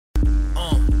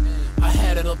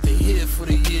up to here for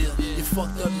the year. You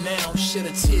fucked up now, shed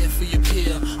a tear for your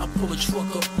peer. I pull a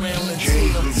truck up round and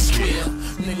tear up the square.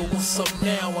 Nigga, what's up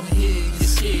now? I'm here,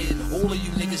 you're scared. All of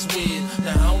you niggas weird.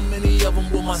 Now how many of them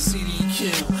will my CD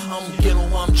kill? I'm ghetto,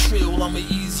 I'm trill, I'm an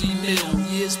easy meal.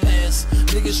 Years pass,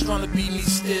 niggas trying to beat me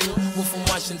still. Went from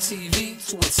watching TV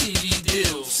to a TV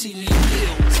deal. See me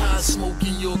ill, tired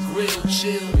smoking your grill,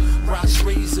 chill. Rocks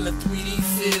raised in a 3D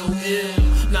field,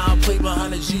 ill. Now I play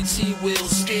behind a GT wheel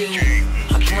still.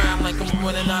 I grind like I'm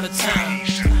running out of time.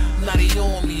 Now they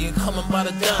on me and coming by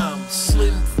the dime.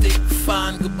 Slim, thick,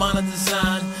 fine, Gabbana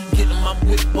design. Getting my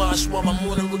whip washed while I'm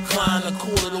on a recline. A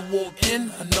quarter to walk in,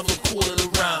 another quarter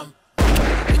to rhyme.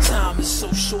 The time is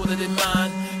so shorter than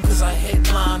mine, cause I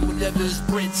headline whenever it's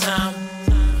bread time.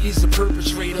 He's a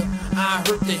perpetrator. I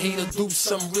hurt the hater. Do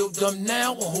something real dumb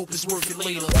now, I hope it's worth it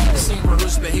later. This ain't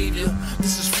rehearsed behavior.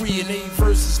 This is free and A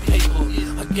versus paper.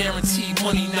 I guarantee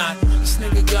money not. This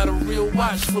nigga got a real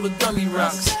watch full of dummy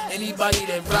rocks. Anybody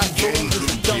that rock gold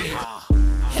is a dummy.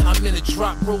 And I'm in a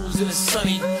drop rolls and it's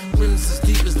sunny. Rims as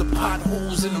deep as the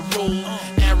potholes in the road.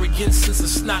 Arrogance since a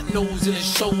snot nose and it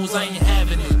shows. I ain't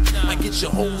having it. I get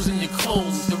your holes in your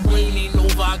clothes. The rain ain't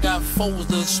over, I got foes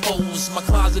to expose. My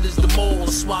closet is the mole,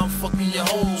 that's why I'm fucking your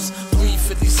hoes.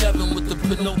 357 with the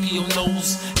Pinocchio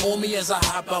nose. On me as I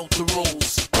hop out the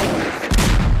rolls.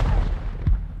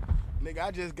 Nigga,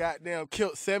 I just goddamn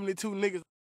killed 72 niggas.